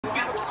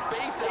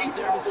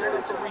space out there to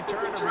set up a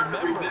return. And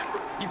remember,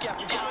 you've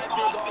got 5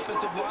 big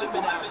offensive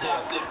linemen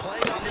out there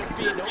playing on their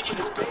feet in open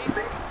space.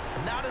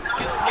 Not a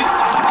skill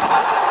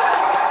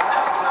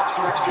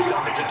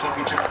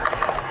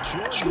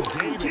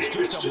Jordan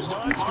Davis, just a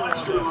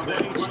monster on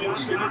that play,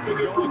 stopping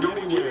it from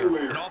going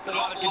anywhere. An awful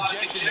lot of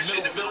congestion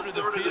in the middle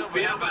third of the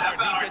field. How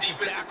about our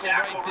defensive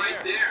tackle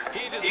right there?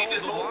 He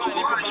just holds the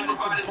line. He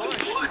provided some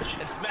push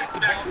and smacked the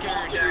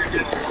ball carrier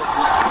down.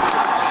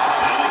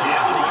 And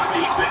again, the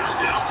defense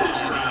steps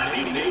this time.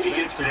 He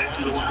gets back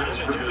to the line of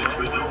scrimmage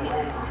with no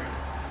more.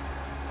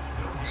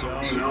 So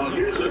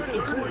here's a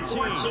 3rd and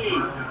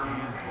 14.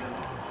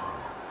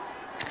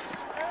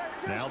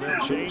 Now they'll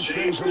change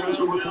things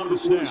around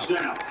before the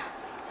snap.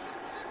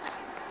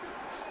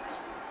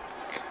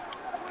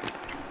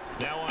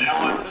 Now on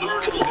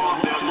 3rd and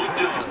long, they'll look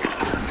to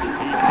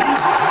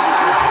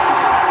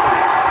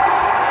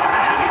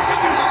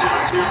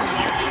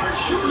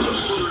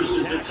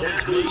his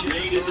attempt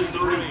made at the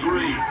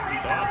 33.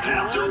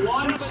 After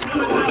 1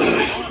 score,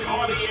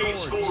 Audio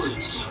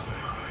Sports.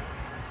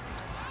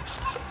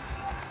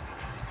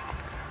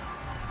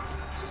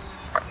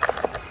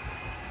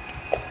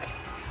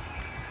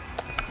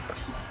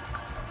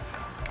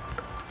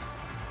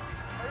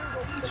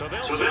 So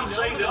they'll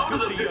say no to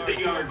the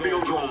 50-yard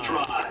field goal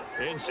try.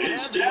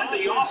 Instead,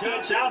 the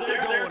offense out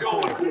there, they're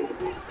going for it.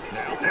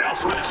 Now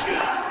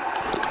Prescott.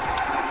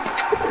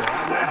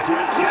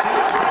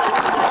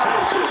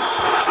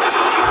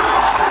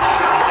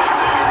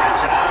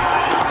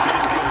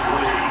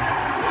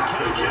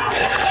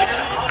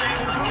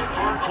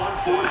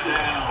 Fourth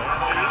down.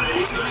 The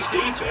Eagles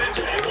defense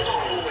able to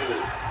hold.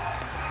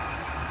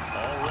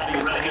 Already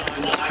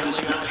recognized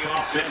the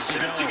offense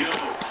set to go.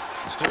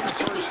 Still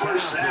the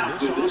first half,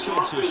 this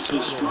offense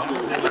is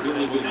struggling. Let's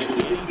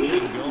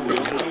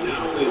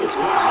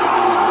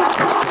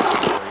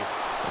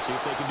see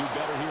if they can do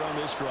better here on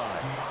this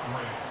drive.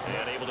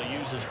 And able to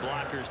use his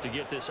blockers to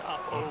get this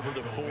up over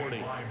the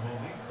 40.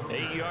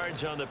 8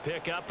 yards on the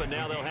pickup, and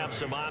now they'll have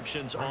some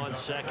options on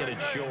 2nd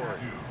and short.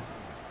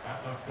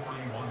 At the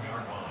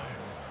 41-yard line.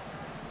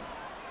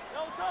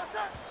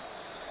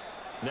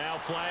 Now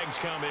flags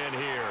come in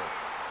here.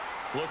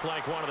 Looked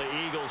like one of the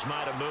Eagles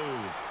might have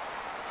moved.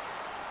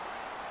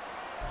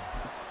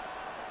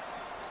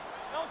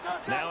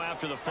 Now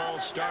after the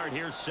false start,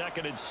 here's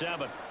 2nd and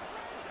 7.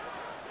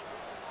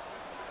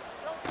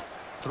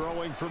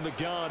 Throwing from the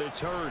gun, it's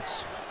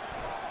Hurts.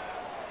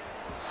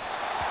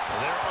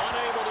 They're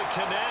unable to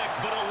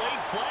connect, but a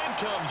late flag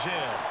comes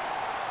in.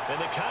 And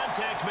the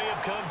contact may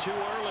have come too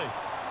early.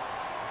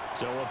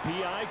 So a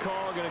PI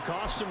call going to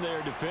cost him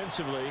there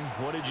defensively.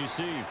 What did you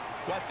see?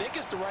 Well, I think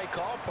it's the right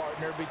call,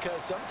 partner,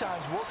 because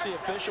sometimes we'll see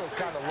officials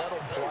kind of let them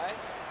play.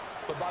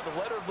 But by the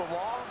letter of the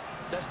law,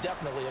 that's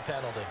definitely a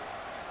penalty.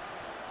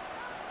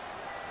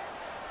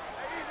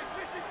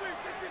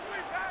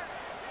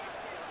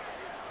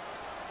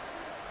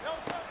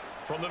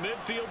 From the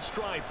midfield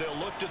stripe, they'll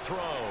look to throw.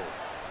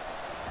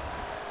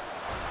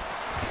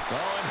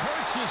 Oh, and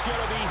Hurts is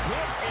going to be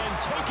hit and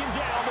taken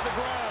down to the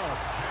ground.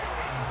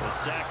 The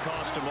sack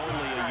cost him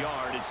only a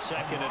yard. It's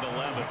 2nd and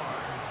 11.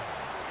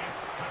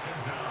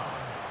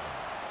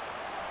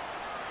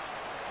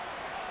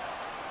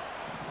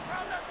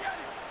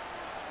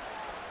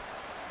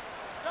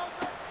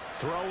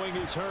 Throwing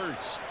is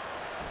Hurts.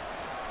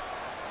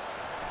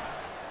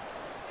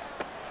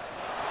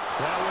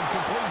 That one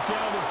complete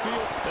down the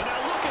field. And now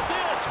look at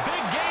this.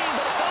 Big gain,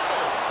 but a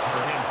fumble.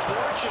 And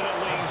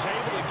fortunately, he's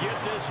able to get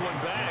this one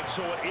back,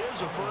 so it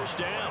is a first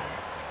down.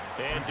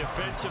 And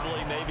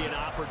defensively, maybe an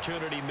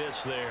opportunity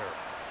miss there.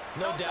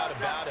 No doubt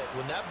about it.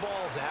 When that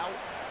ball's out,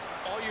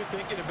 all you're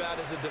thinking about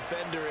as a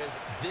defender is,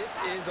 this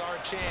is our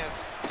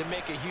chance to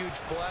make a huge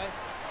play.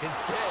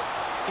 Instead,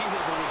 he's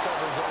able to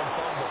recover his own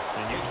fumble.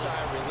 Big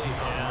sigh of relief.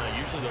 Yeah,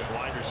 usually those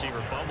wide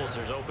receiver fumbles,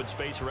 there's open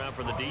space around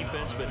for the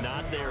defense, but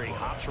not there. He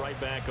hops right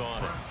back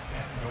on it.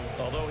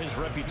 Although his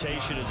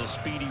reputation as a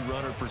speedy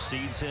runner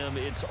precedes him,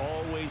 it's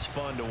always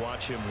fun to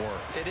watch him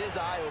work. It is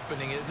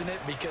eye-opening, isn't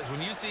it? Because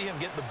when you see him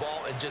get the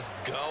ball and just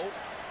go,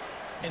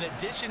 in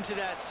addition to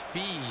that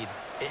speed,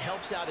 it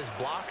helps out his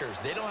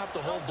blockers. They don't have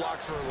to hold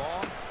blocks for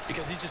long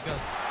because he's just going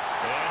to...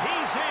 And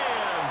he's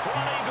in for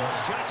an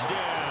Eagles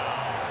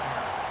touchdown.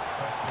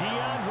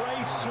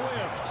 DeAndre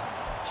Swift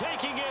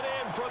taking it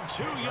in from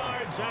 2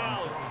 yards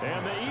out.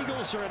 And the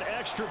Eagles are an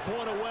extra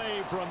point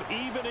away from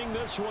evening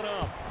this one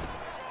up.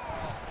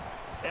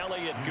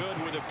 Elliott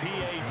good with a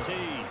PAT.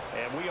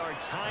 And we are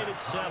tied at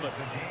 7.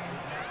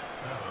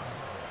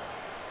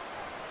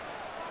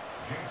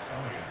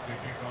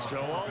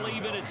 So all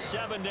even at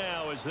 7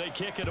 now as they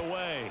kick it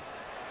away.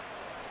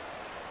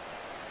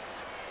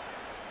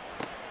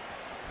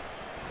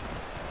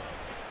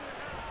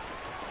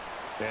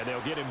 And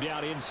they'll get him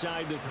down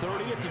inside the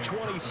 30 at the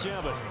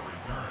 27.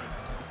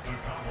 The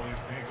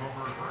Cowboys take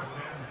over 1st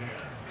and 10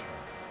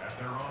 at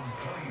their own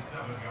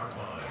 27-yard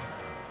line.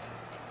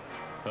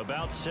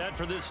 About set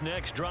for this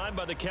next drive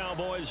by the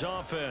Cowboys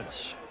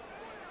offense.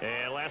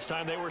 And last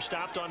time they were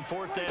stopped on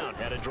 4th down,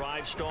 had a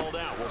drive stalled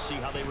out. We'll see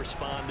how they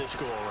respond this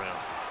go-around.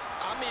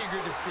 I'm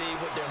eager to see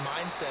what their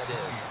mindset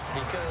is,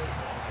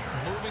 because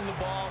moving the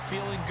ball,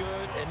 feeling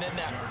good, and then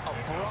that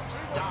abrupt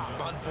stop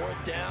on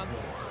 4th down,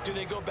 do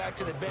they go back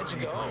to the bench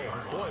and go, oh,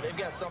 boy, they've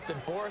got something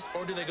for us?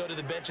 Or do they go to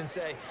the bench and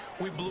say,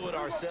 we blew it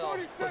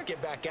ourselves, let's get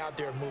back out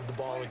there and move the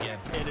ball again?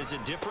 And is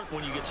it different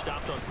when you get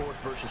stopped on 4th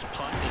versus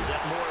punt? Is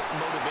that more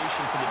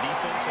motivation for the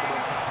defense and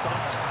more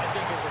confidence? I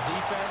think as a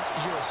defense,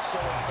 you're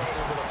so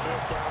excited with a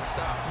 4th down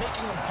stop.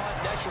 Making them punt,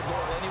 that's your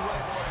goal anyway.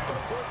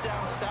 But a 4th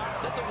down stop,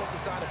 that's almost a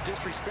sign of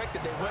disrespect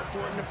that they went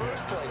for it in the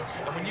first place.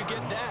 And when you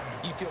get that,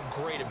 you feel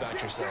great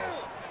about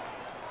yourselves.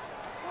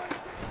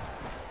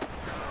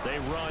 They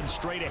run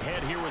straight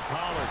ahead here with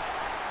Pollard.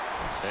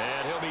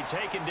 And he'll be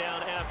taken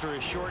down after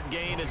a short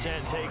gain as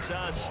that takes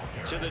us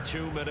to the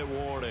 2-minute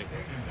warning.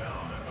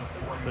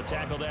 The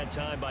tackle that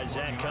time by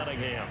Zach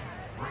Cunningham.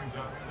 Brings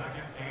up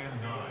 2nd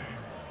and 9.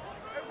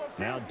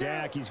 Now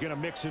Dak, he's going to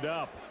mix it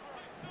up.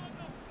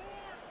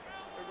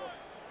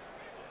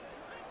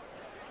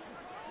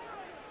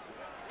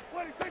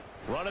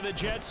 Running the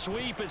jet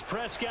sweep as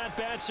Prescott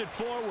bats it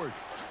forward.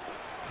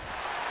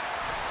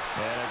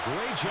 And a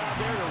great job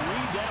there to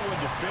read that one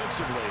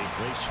defensively.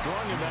 They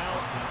strung him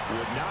out,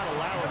 would not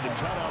allow him to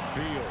cut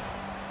upfield.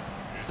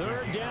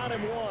 3rd down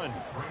and 1.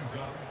 Brings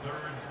up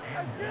 3rd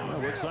and 1.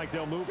 Well, looks like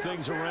they'll move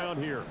things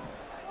around here.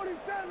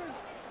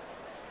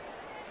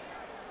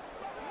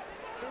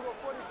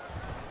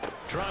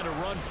 Trying to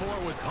run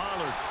forward with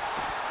Pollard.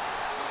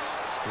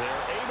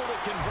 They're able to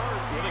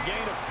convert with a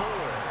gain of 4.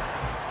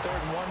 3rd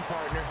and 1,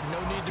 partner. No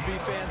need to be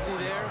fancy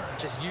there.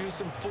 Just use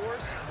some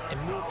force and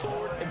move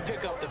forward and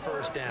pick up the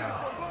 1st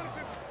down.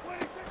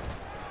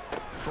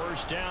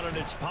 1st down, and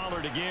it's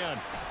Pollard again.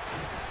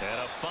 And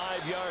a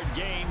 5-yard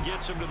gain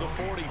gets him to the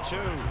 42.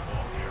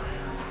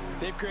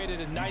 They've created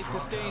a nice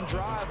sustained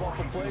drive off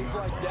of plays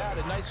like that.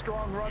 A nice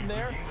strong run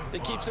there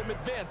that keeps them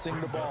advancing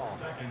the ball.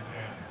 2nd and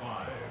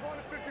 5.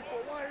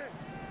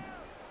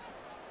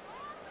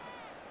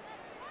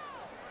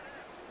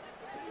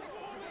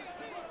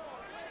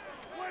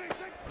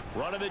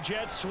 Running the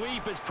jet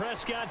sweep as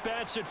Prescott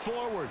bats it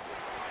forward.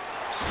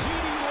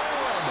 CeeDee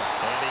Lamb.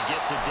 And he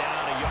gets it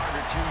down a yard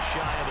or 2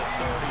 shy of the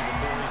 30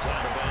 before he's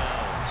out of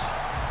bounds.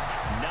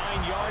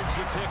 9 yards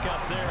to pick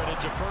up there, and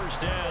it's a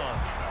 1st down.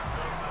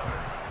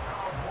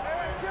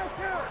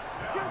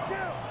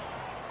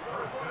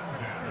 1st and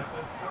 10 at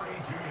the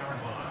 32-yard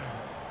line.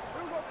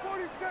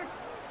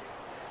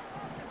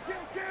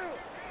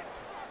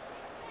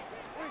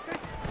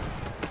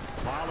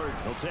 Pollard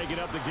will take it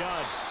up the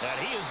gut. And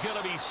he is going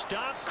to be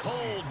stopped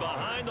cold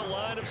behind the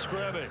line of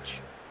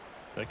scrimmage.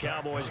 The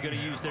Cowboys going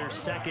to use their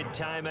 2nd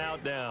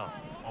timeout now,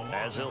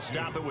 as they'll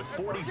stop it with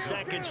 40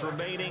 seconds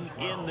remaining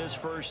in this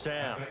 1st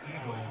half. The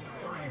Eagles'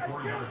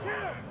 34-yard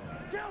line.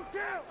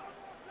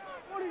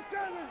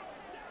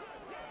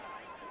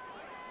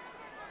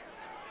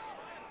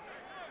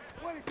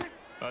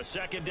 A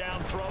 2nd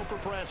down throw for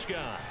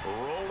Prescott.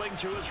 Rolling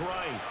to his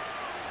right.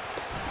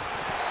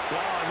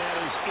 Oh, and that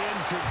is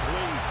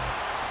incomplete.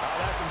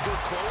 That's some good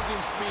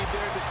closing speed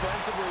there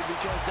defensively,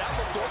 because that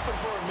looked open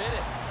for a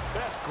minute. But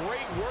that's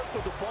great work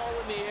with the ball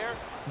in the air.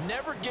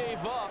 Never gave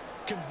up,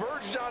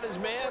 converged on his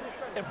man,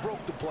 and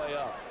broke the play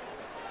up.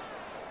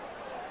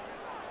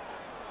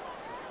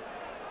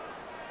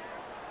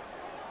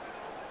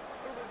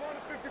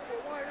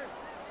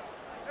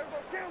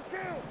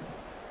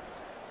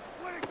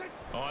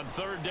 On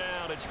 3rd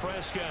down, it's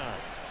Prescott.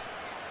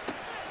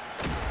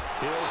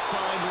 He'll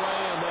find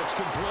Lamb. That's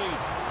complete.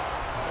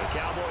 The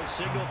Cowboys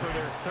signal for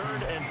their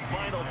 3rd and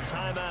final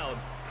timeout.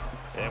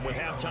 And with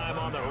halftime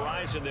on the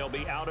horizon, they'll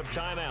be out of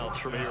timeouts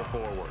from here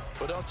forward.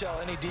 Well, don't tell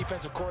any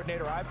defensive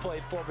coordinator I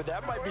played for, but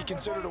that might be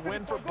considered a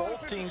win for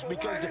both teams,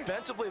 because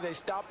defensively they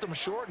stopped them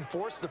short and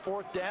forced the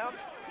 4th down.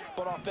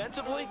 But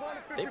offensively,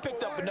 they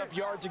picked up enough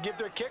yards to give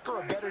their kicker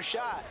a better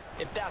shot,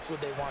 if that's what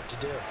they want to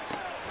do.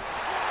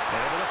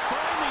 Able to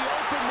find the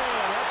open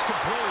man. That's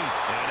complete.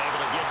 And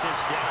able to get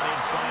this down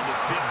inside the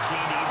 15,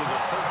 either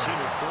the 13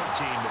 or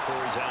 14 before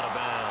he's out of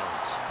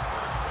bounds.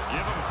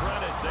 Give them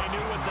credit. They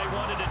knew what they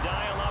wanted to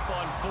dial up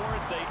on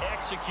 4th. They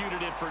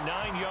executed it for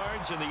 9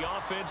 yards, and the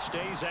offense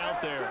stays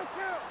out there.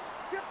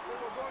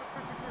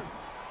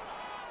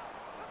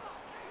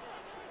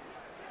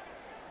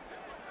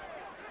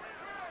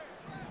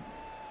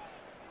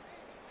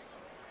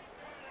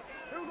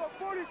 Here we go,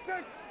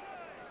 46.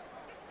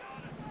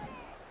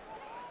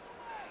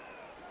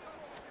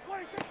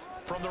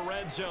 From the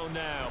red zone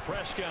now,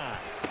 Prescott.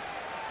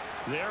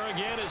 There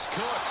again is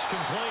Cooks,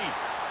 complete.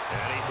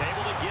 And he's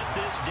able to get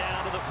this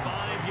down to the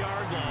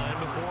 5-yard line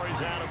before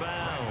he's out of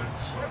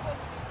bounds.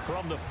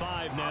 From the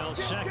 5 now,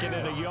 2nd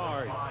and a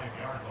yard.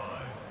 5-yard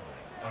line.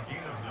 A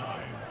gain of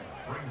 9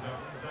 brings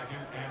up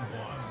 2nd and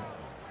 1.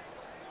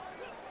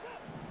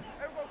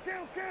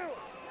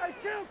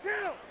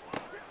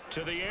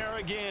 To the air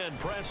again,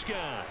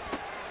 Prescott.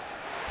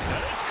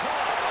 And it's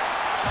caught.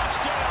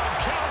 Touchdown,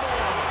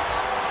 Cowboys.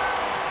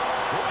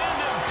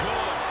 Brandon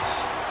Cooks,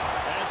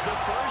 as the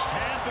 1st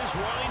half is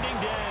winding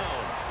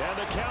down. And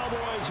the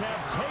Cowboys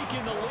have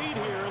taken the lead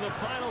here in the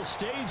final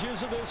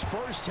stages of this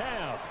 1st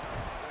half.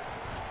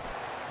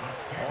 The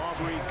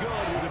Aubrey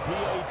good with a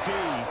PAT.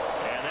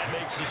 And that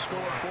makes the score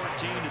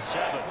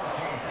 14-7.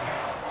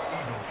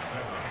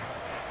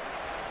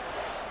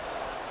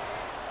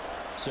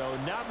 So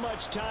not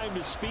much time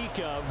to speak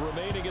of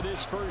remaining in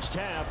this first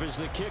half as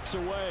the kick's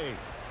away.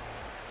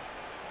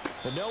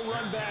 But no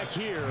run back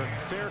here.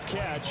 Fair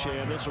catch,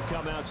 and this will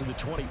come out to the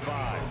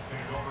 25.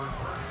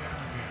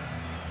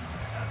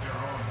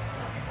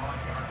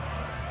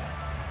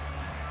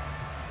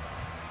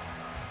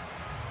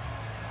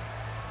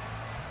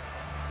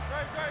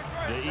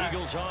 The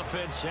Eagles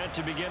offense set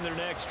to begin their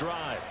next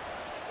drive.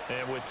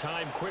 And with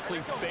time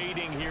quickly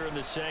fading here in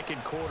the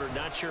second quarter,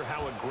 not sure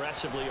how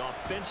aggressively,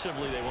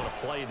 offensively they want to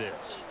play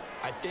this.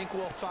 I think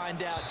we'll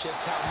find out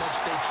just how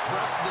much they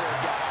trust their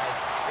guys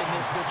in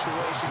this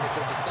situation if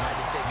they decide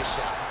to take a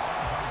shot.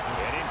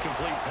 An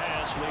incomplete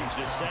pass leads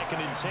to 2nd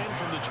and 10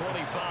 from the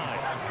 25.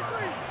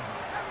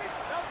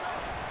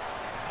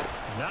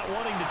 Not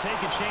wanting to take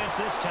a chance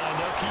this time,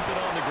 they'll keep it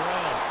on the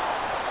ground.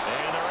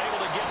 And they're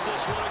able to get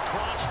this one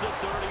across the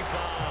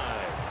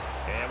 35.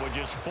 And with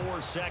just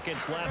 4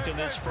 seconds left in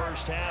this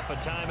first half, a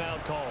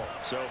timeout call.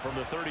 So from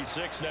the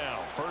 36 now,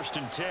 1st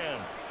and 10.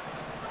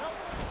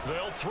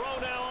 They'll throw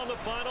now on the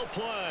final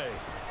play.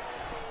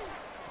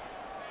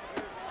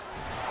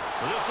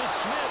 This is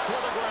Smith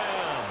with the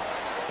ground.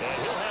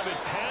 And he'll have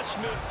it past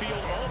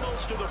midfield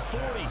almost to the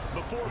 40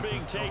 before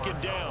being taken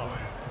down.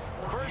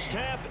 First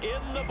half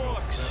in the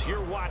books.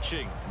 You're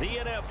watching the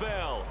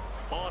NFL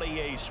on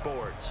EA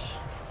Sports.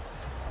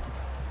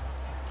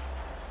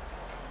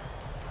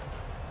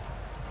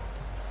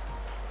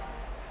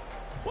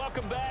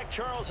 Welcome back.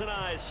 Charles and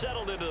I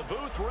settled into the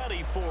booth,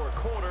 ready for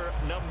quarter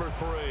number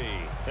 3.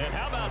 And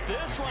how about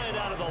this right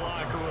out of the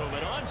locker room?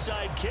 An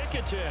onside kick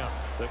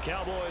attempt. The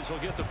Cowboys will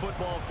get the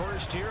football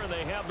first here, and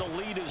they have the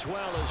lead as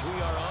well as we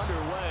are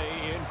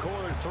underway in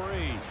quarter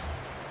 3.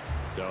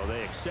 So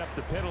they accept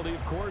the penalty,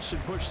 of course,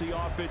 and push the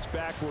offense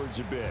backwards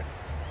a bit.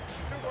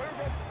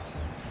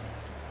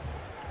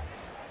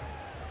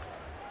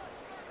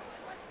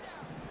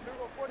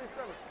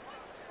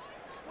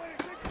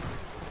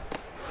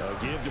 They'll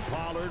give to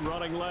Pollard,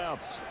 running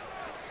left.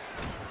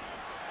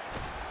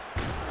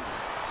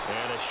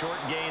 And a short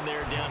gain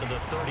there down to the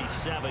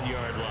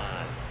 37-yard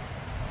line.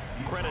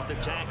 Credit the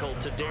tackle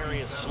to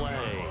Darius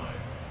Slay.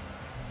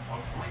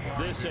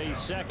 This a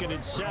 2nd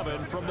and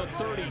 7 from the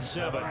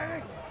 37.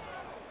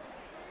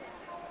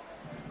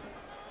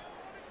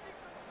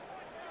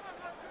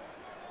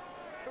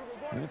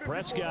 And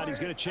Prescott, he's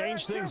going to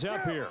change things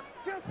up here.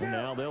 And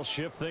now they'll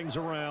shift things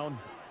around.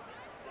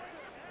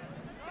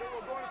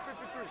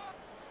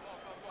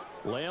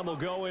 Lamb will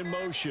go in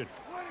motion.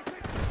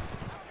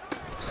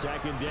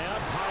 2nd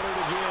down, Pollard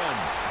again.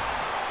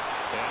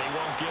 And he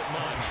won't get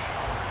much.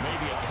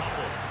 Maybe a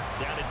couple.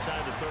 Down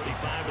inside the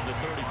 35 to the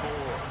 34.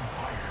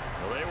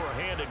 Well, they were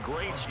handed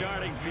great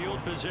starting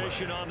field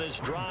position on this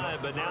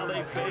drive, but now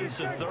they face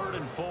a 3rd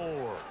and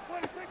 4.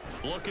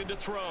 Looking to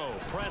throw.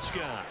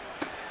 Prescott.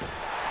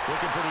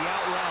 Looking for the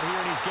out route here,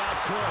 and he's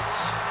got Cooks.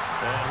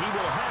 And he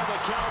will have a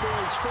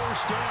Cowboys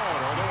first down,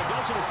 although it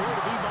doesn't appear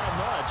to be by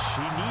much.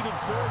 He needed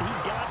 4, he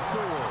got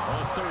 4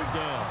 on 3rd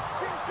down.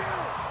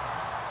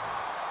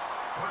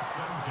 First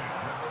and 10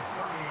 at the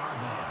 30-yard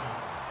line.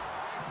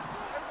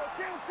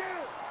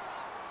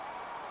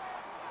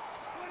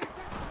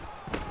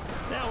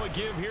 Now a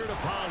give here to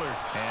Pollard,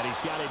 and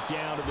he's got it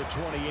down to the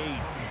 28.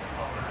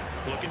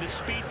 Looking to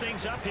speed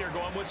things up here,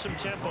 going with some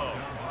tempo.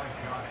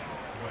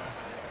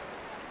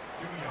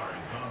 2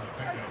 yards on the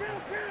pickup.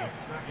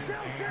 It's 2nd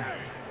and 8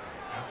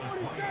 at the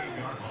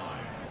 28-yard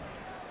line.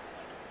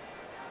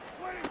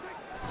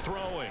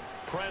 Throwing,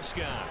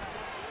 Prescott.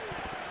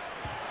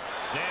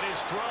 And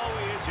his throw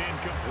is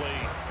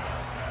incomplete.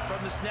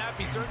 From the snap,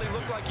 he certainly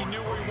looked like he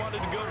knew where he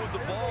wanted to go with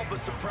the ball, but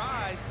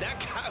surprise, that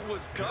guy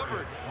was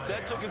covered. So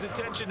that took his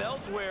attention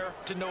elsewhere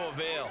to no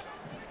avail.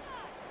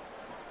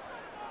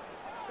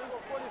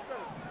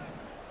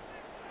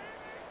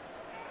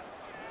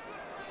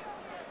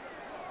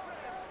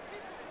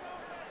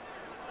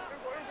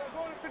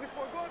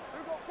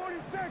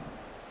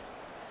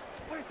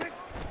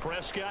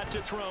 Prescott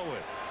to throw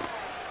it.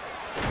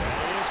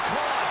 That is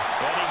caught.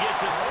 And he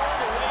gets it all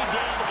the way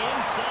down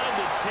inside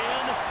the 10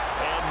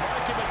 and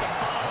mark him at the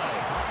 5.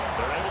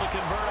 They're able to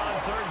convert on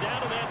 3rd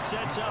down, and that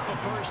sets up a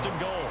 1st and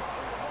goal.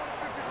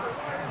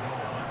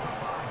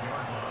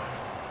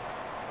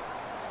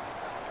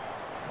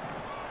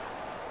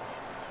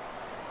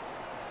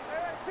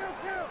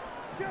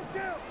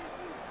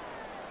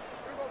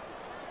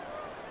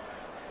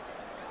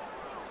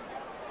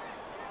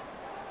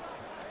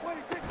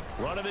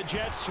 Running the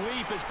jet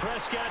sweep as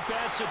Prescott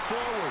bats it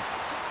forward.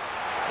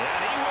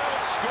 And he will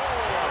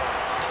score.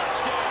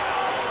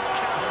 Touchdown,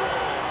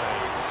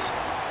 Cowboys.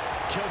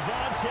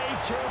 Kevontae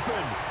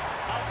Turpin,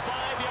 a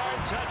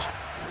 5-yard touchdown.